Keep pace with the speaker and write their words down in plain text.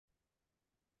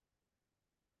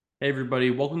Hey everybody,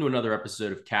 welcome to another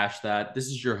episode of Cash That. This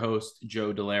is your host,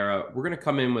 Joe Delara. We're going to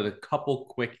come in with a couple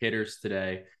quick hitters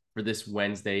today for this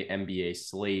Wednesday NBA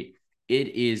slate. It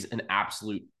is an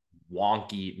absolute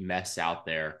wonky mess out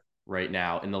there right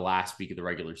now in the last week of the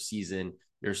regular season.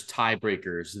 There's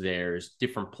tiebreakers, there's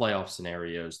different playoff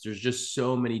scenarios. There's just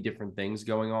so many different things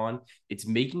going on. It's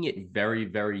making it very,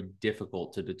 very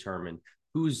difficult to determine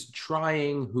who's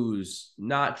trying, who's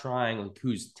not trying, like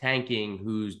who's tanking,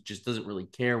 who's just doesn't really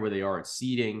care where they are at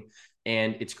seeding,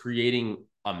 and it's creating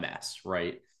a mess,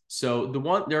 right? So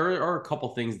there are a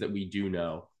couple things that we do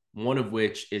know. One of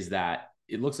which is that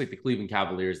it looks like the Cleveland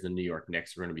Cavaliers and the New York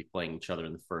Knicks are going to be playing each other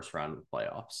in the first round of the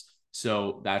playoffs.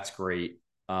 So that's great.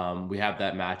 We have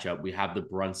that matchup. We have the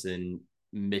Brunson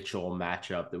Mitchell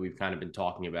matchup that we've kind of been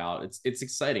talking about. It's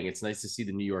exciting. It's nice to see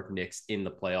the New York Knicks in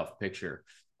the playoff picture.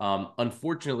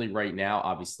 Unfortunately, right now,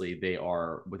 obviously, they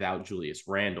are without Julius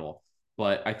Randle.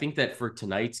 But I think that for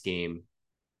tonight's game,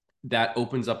 that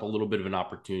opens up a little bit of an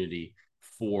opportunity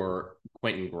for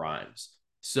Quentin Grimes.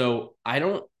 So I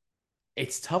don't,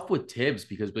 it's tough with Tibbs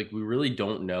because like we really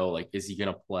don't know, like, is he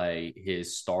going to play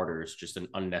his starters just an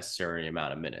unnecessary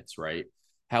amount of minutes, right?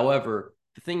 However,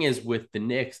 the thing is with the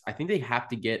Knicks, I think they have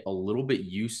to get a little bit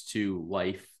used to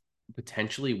life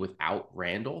potentially without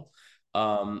Randall.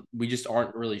 We just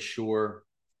aren't really sure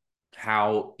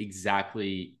how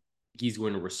exactly he's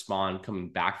going to respond coming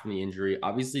back from the injury.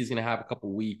 Obviously, he's going to have a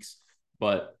couple weeks,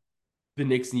 but the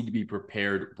Knicks need to be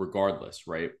prepared regardless,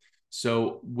 right?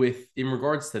 So, with in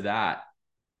regards to that,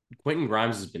 Quentin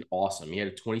Grimes has been awesome. He had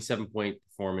a 27-point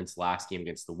performance last game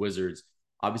against the Wizards.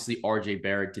 Obviously, RJ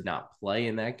Barrett did not play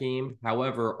in that game.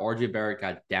 However, RJ Barrett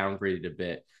got downgraded a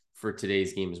bit for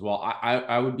today's game as well.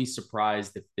 I would be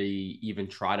surprised if they even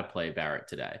try to play Barrett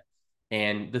today.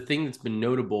 And the thing that's been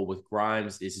notable with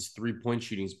Grimes is his 3-point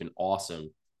shooting has been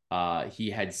awesome. He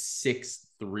had six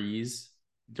threes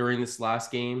during this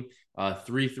last game,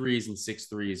 three threes and six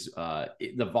threes.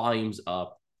 The volume's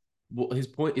up. Well, his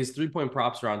 3-point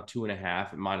props are around 2.5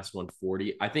 at minus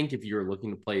 140. I think if you're looking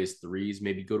to play his threes,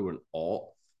 maybe go to an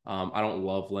alt. I don't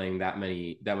love laying that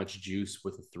much juice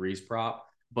with a threes prop,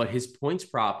 but his points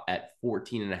prop at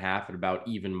 14.5 at about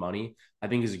even money, I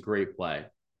think is a great play.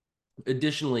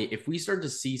 Additionally, if we start to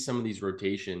see some of these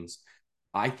rotations,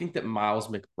 I think that Miles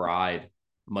McBride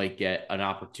might get an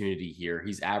opportunity here.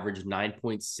 He's averaged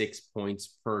 9.6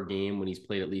 points per game when he's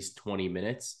played at least 20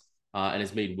 minutes and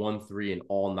has made 1 3 in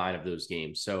all nine of those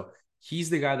games. So he's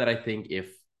the guy that I think if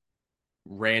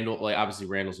Randall, like obviously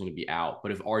Randall's going to be out,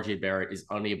 but if RJ Barrett is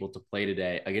unable to play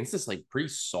today against this like pretty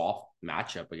soft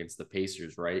matchup against the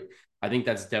Pacers, right? I think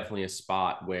that's definitely a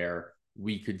spot where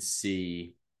we could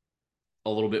see a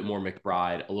little bit more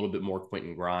McBride, a little bit more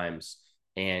Quentin Grimes,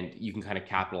 and you can kind of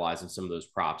capitalize on some of those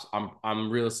props. I'm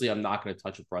realistically I'm not going to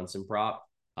touch a Brunson prop.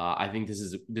 I think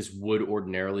this would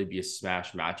ordinarily be a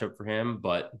smash matchup for him,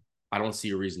 but I don't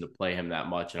see a reason to play him that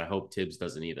much, and I hope Tibbs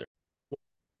doesn't either.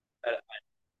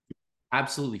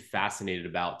 Absolutely fascinated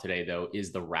about today, though,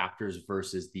 is the Raptors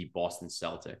versus the Boston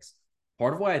Celtics.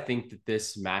 Part of why I think that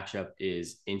this matchup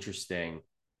is interesting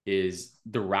is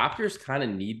the Raptors kind of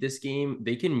need this game.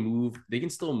 They can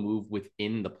still move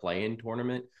within the play-in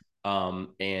tournament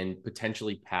and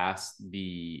potentially pass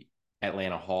the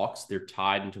Atlanta Hawks. They're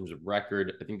tied in terms of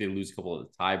record. I think they lose a couple of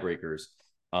the tiebreakers.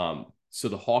 So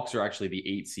the Hawks are actually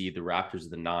the 8 seed, the Raptors are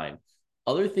the 9.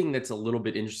 Other thing that's a little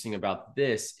bit interesting about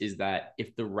this is that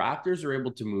if the Raptors are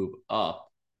able to move up,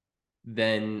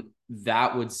 then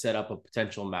that would set up a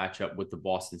potential matchup with the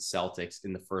Boston Celtics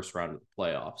in the first round of the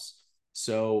playoffs.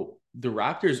 So the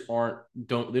Raptors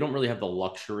don't really have the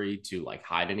luxury to like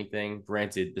hide anything.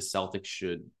 Granted, the Celtics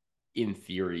should, in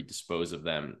theory, dispose of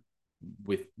them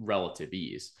with relative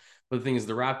ease. But the thing is,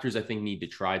 the Raptors I think need to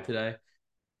try today.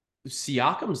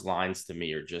 Siakam's lines to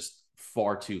me are just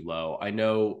far too low. I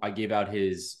know I gave out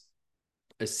his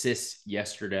assists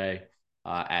yesterday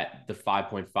at the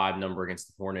 5.5 number against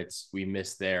the Hornets. We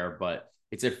missed there, but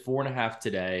it's at 4.5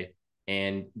 today.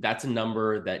 And that's a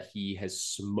number that he has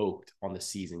smoked on the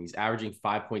season. He's averaging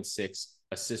 5.6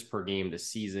 assists per game this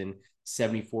season,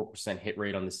 74% hit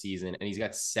rate on the season, and he's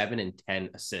got 7 and 10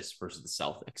 assists versus the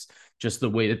Celtics. Just the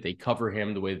way that they cover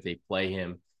him, the way that they play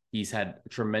him, he's had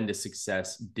tremendous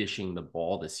success dishing the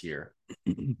ball this year.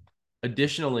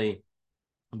 Additionally,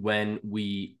 when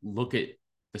we look at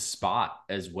the spot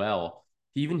as well,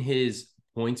 even his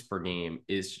points per game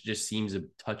is just seems a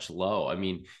touch low. I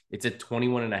mean, it's at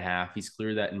 21.5. He's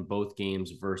cleared that in both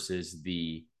games versus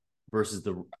the versus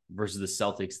the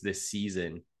Celtics this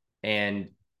season. And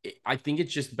I think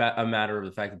it's just a matter of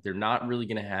the fact that they're not really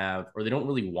going to have, or they don't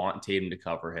really want Tatum to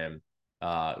cover him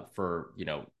for,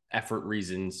 effort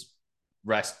reasons,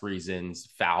 rest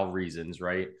reasons, foul reasons,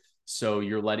 right? So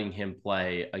you're letting him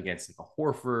play against like a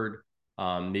Horford,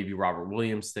 maybe Robert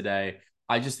Williams today.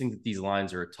 I just think that these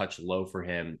lines are a touch low for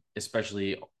him,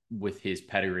 especially with his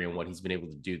pedigree and what he's been able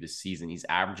to do this season. He's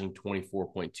averaging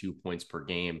 24.2 points per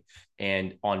game.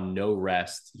 And on no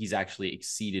rest, he's actually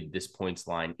exceeded this points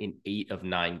line in 8 of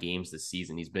 9 games this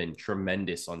season. He's been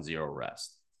tremendous on zero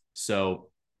rest. So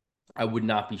I would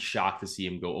not be shocked to see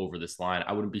him go over this line.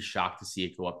 I wouldn't be shocked to see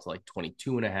it go up to like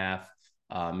 22 and a half.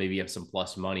 Maybe have some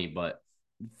plus money, but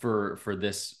for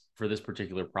this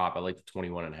particular prop, I like the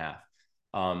 21 and a half.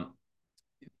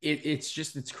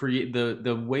 It's create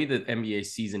the way that NBA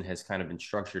season has kind of been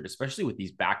structured, especially with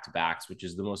these back-to-backs, which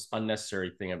is the most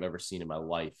unnecessary thing I've ever seen in my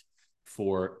life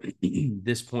for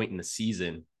this point in the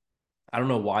season. I don't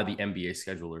know why the NBA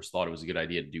schedulers thought it was a good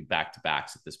idea to do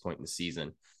back-to-backs at this point in the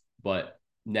season, but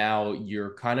now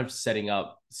you're kind of setting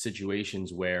up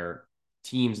situations where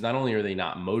teams, not only are they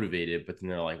not motivated, but then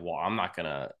they're like, well, I'm not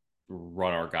gonna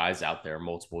run our guys out there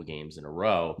multiple games in a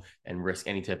row and risk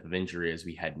any type of injury as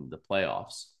we head into the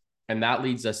playoffs. And that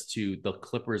leads us to the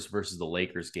Clippers versus the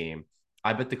Lakers game.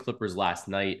 I bet the Clippers last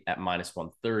night at minus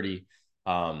 130.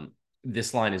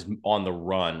 This line is on the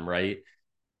run, right?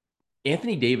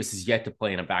 Anthony Davis is yet to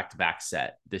play in a back-to-back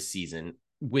set this season.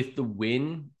 With the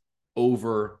win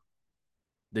over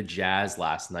the Jazz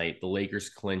last night, the Lakers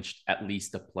clinched at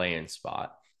least a play-in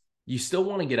spot. You still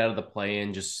want to get out of the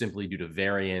play-in just simply due to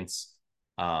variance.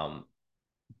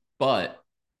 But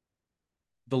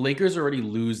the Lakers already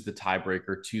lose the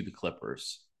tiebreaker to the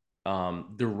Clippers.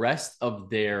 The rest of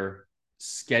their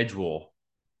schedule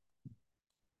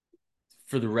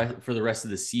for the rest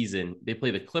of the season, they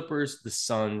play the Clippers, the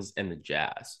Suns, and the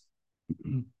Jazz.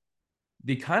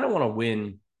 They kind of want to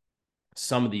win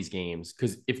some of these games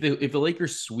because if the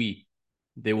Lakers sweep,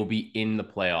 they will be in the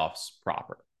playoffs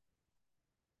proper.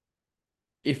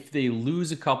 If they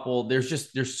lose a couple,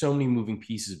 there's so many moving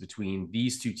pieces between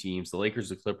these two teams, the Lakers,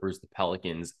 the Clippers, the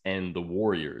Pelicans, and the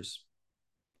Warriors,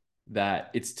 that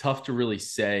it's tough to really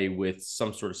say with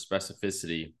some sort of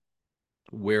specificity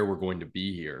where we're going to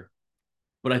be here.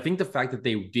 But I think the fact that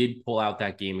they did pull out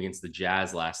that game against the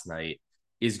Jazz last night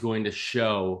is going to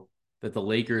show that the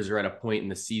Lakers are at a point in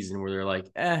the season where they're like,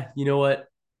 you know what?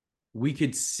 We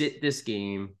could sit this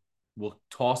game. We'll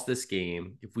toss this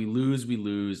game. If we lose, we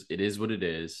lose. It is what it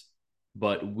is.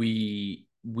 But we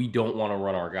don't want to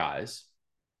run our guys.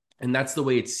 And that's the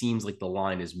way it seems like the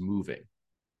line is moving.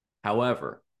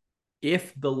 However,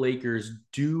 if the Lakers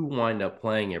do wind up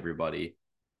playing everybody,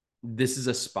 this is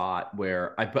a spot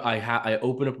where I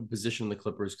open up a position in the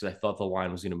Clippers because I thought the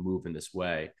line was going to move in this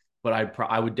way. But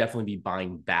I would definitely be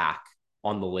buying back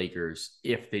on the Lakers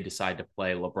if they decide to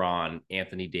play LeBron,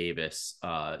 Anthony Davis,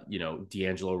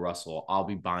 D'Angelo Russell. I'll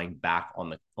be buying back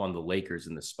on the Lakers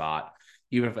in the spot,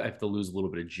 even if I have to lose a little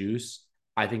bit of juice.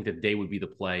 I think that they would be the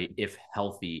play if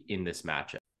healthy in this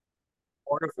matchup.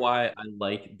 Part of why I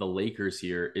like the Lakers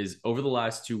here is over the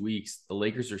last 2 weeks, the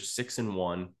Lakers are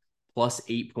 6-1, plus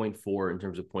 8.4 in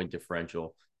terms of point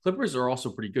differential. Clippers are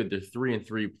also pretty good. They're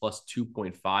 3-3 plus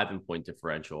 2.5 in point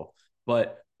differential.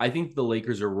 But I think the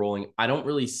Lakers are rolling. I don't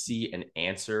really see an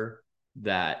answer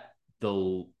that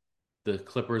the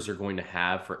Clippers are going to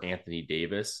have for Anthony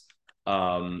Davis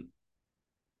in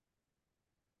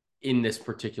this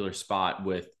particular spot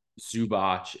with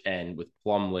Zubac and with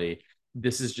Plumlee.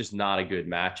 This is just not a good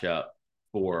matchup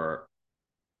for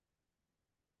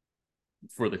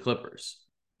the Clippers.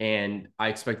 And I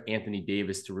expect Anthony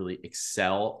Davis to really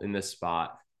excel in this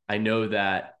spot. I know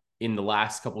that in the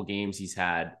last couple games he's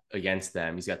had against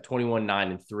them, he's got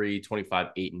 21-9-3,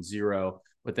 25-8-0.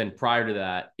 But then prior to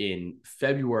that, in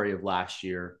February of last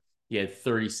year, he had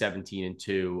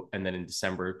 30-17-2, and then in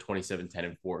December,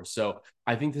 27-10-4. So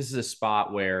I think this is a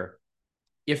spot where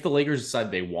if the Lakers decide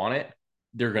they want it,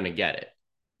 they're going to get it.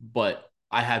 But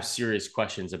I have serious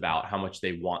questions about how much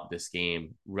they want this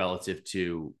game relative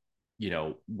to,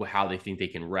 how they think they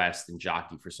can rest and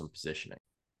jockey for some positioning.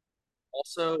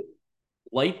 Also,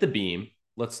 light the beam.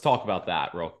 Let's talk about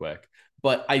that real quick.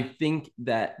 But I think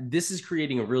that this is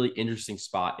creating a really interesting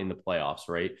spot in the playoffs,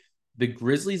 right? The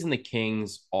Grizzlies and the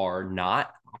Kings are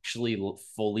not actually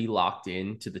fully locked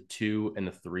in to the 2 and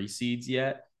the 3 seeds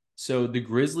yet. So the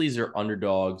Grizzlies are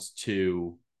underdogs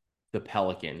to the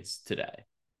Pelicans today,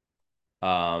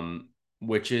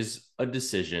 which is a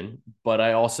decision. But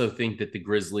I also think that the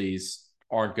Grizzlies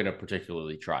aren't going to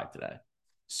particularly try today.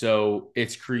 So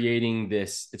it's creating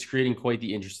quite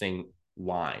the interesting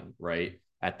line, right?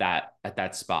 At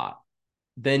that spot.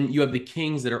 Then you have the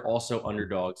Kings that are also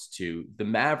underdogs to the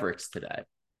Mavericks today.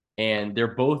 And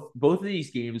they're both of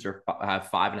these games have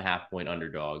 5.5 point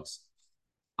underdogs.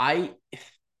 I,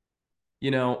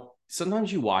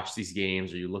 sometimes you watch these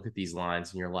games or you look at these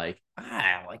lines and you're like,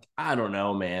 I don't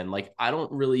know, man. Like, I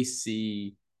don't really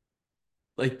see,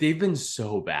 like, they've been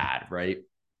so bad, right?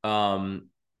 Um,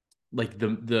 like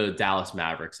the Dallas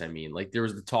Mavericks, I mean, like there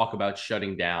was the talk about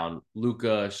shutting down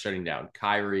Luka, shutting down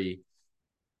Kyrie.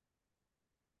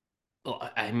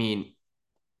 I mean,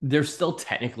 they're still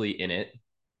technically in it.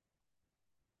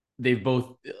 They've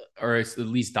both, or at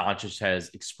least Doncic has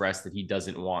expressed that he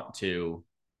doesn't want to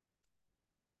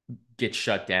get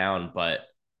shut down, but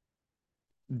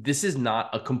this is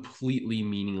not a completely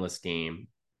meaningless game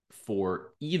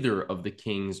for either of the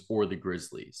Kings or the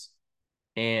Grizzlies.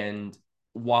 And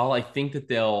while I think that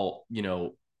they'll,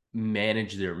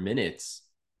 manage their minutes,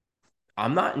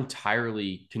 I'm not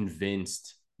entirely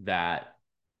convinced that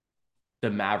the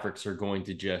Mavericks are going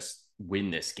to just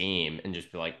win this game and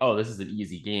just be like, oh, this is an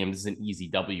easy game. This is an easy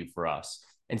W for us.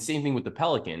 And same thing with the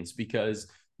Pelicans, because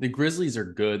the Grizzlies are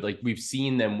good. Like we've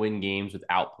seen them win games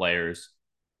without players.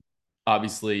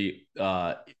 Obviously,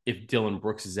 if Dylan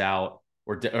Brooks is out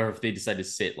or if they decide to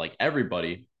sit like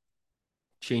everybody,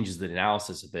 changes the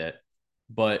analysis a bit.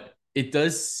 But it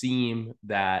does seem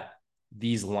that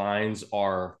these lines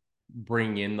are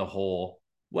bringing in the whole,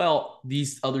 well,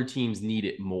 these other teams need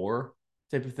it more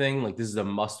type of thing. Like this is a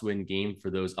must win game for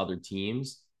those other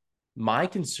teams. My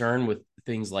concern with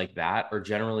things like that are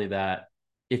generally that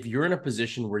if you're in a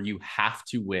position where you have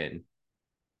to win,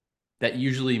 that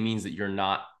usually means that you're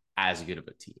not as good of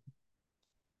a team.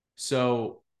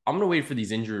 So I'm going to wait for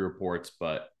these injury reports,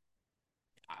 but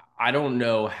I don't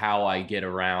know how I get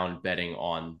around betting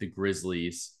on the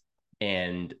Grizzlies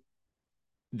and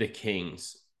the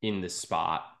Kings in this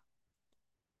spot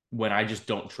when I just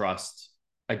don't trust.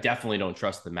 I definitely don't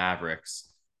trust the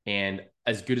Mavericks. And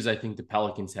as good as I think the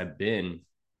Pelicans have been,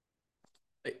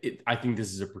 I think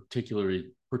this is a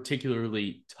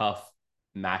particularly tough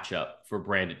matchup for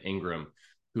Brandon Ingram,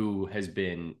 who has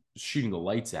been shooting the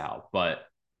lights out. But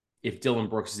if Dylan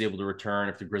Brooks is able to return,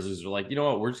 if the Grizzlies are like, you know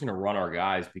what, we're just gonna run our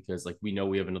guys because like we know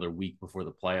we have another week before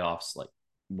the playoffs, like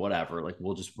whatever, like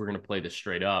we're gonna play this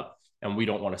straight up, and we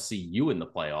don't want to see you in the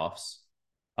playoffs.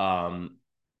 Um,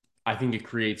 I think it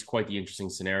creates quite the interesting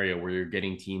scenario where you're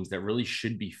getting teams that really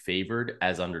should be favored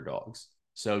as underdogs.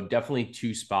 So definitely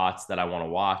two spots that I want to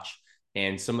watch,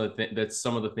 and that's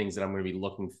some of the things that I'm going to be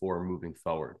looking for moving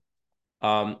forward.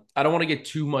 I don't want to get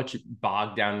too much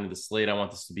bogged down into the slate. I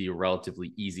want this to be a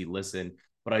relatively easy listen,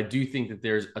 but I do think that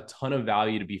there's a ton of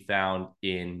value to be found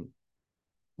in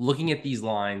looking at these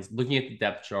lines, looking at the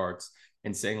depth charts,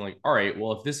 and saying, like, all right,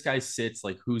 well, if this guy sits,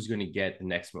 like, who's going to get the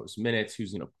next most minutes?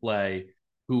 Who's going to play?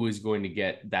 Who is going to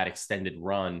get that extended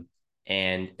run?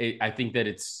 I think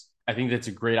that's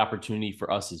a great opportunity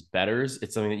for us as bettors.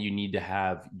 It's something that you need to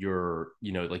have your,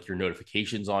 like your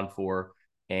notifications on for.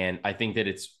 And I think that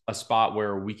it's a spot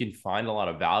where we can find a lot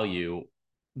of value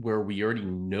where we already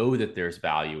know that there's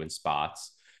value in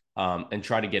spots, and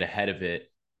try to get ahead of it,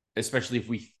 especially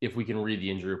if we can read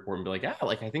the injury report and be like,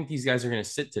 like I think these guys are going to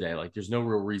sit today. Like there's no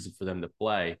real reason for them to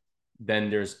play. Then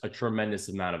there's a tremendous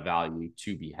amount of value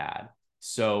to be had.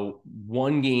 So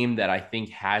one game that I think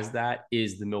has that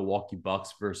is the Milwaukee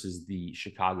Bucks versus the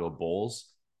Chicago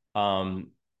Bulls.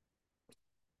 Um,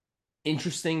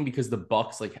 Interesting because the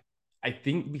Bucks, like I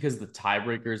think because the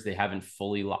tiebreakers, they haven't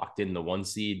fully locked in the one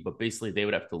seed, but basically they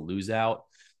would have to lose out.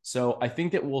 So I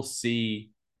think that we'll see,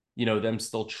 them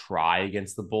still try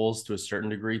against the Bulls to a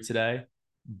certain degree today.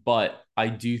 But I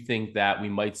do think that we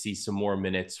might see some more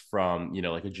minutes from,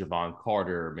 like a Javon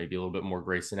Carter, maybe a little bit more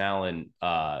Grayson Allen,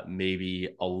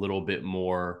 maybe a little bit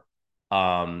more,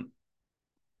 um,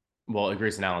 well,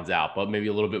 Grayson Allen's out, but maybe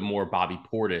a little bit more Bobby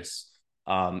Portis.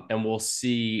 And we'll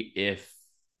see if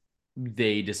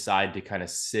they decide to kind of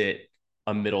sit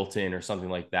a Middleton or something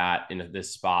like that in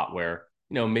this spot where,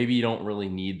 maybe you don't really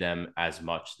need them as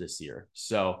much this year.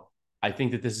 So I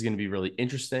think that this is going to be really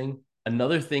interesting.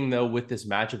 Another thing, though, with this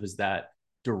matchup is that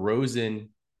DeRozan,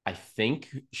 I think,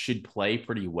 should play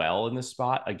pretty well in this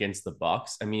spot against the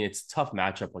Bucks. I mean, it's a tough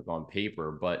matchup like on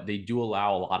paper, but they do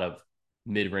allow a lot of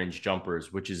mid-range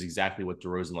jumpers, which is exactly what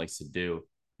DeRozan likes to do.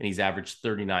 And he's averaged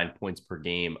 39 points per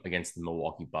game against the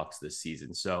Milwaukee Bucks this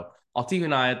season. So I'll keep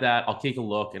an eye at that. I'll take a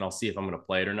look and I'll see if I'm going to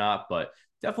play it or not. But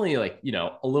definitely, like,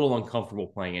 a little uncomfortable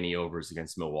playing any overs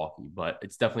against Milwaukee, but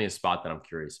it's definitely a spot that I'm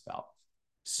curious about.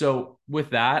 So with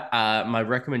that, my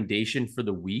recommendation for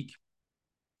the week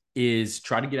is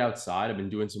try to get outside. I've been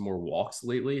doing some more walks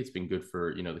lately. It's been good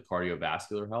for, the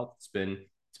cardiovascular health. It's been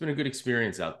a good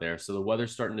experience out there. So the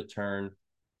weather's starting to turn.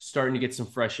 starting to get some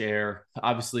fresh air.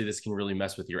 Obviously, this can really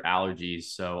mess with your allergies.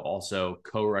 So, also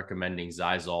co-recommending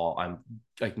Zysol.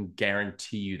 I can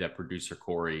guarantee you that producer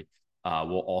Corey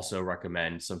will also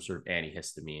recommend some sort of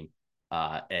antihistamine,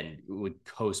 and would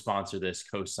co-sponsor this,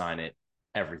 co-sign it,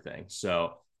 everything.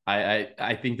 So,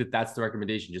 I think that that's the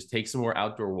recommendation. Just take some more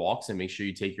outdoor walks and make sure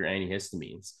you take your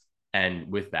antihistamines.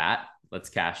 And with that, let's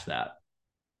cash that.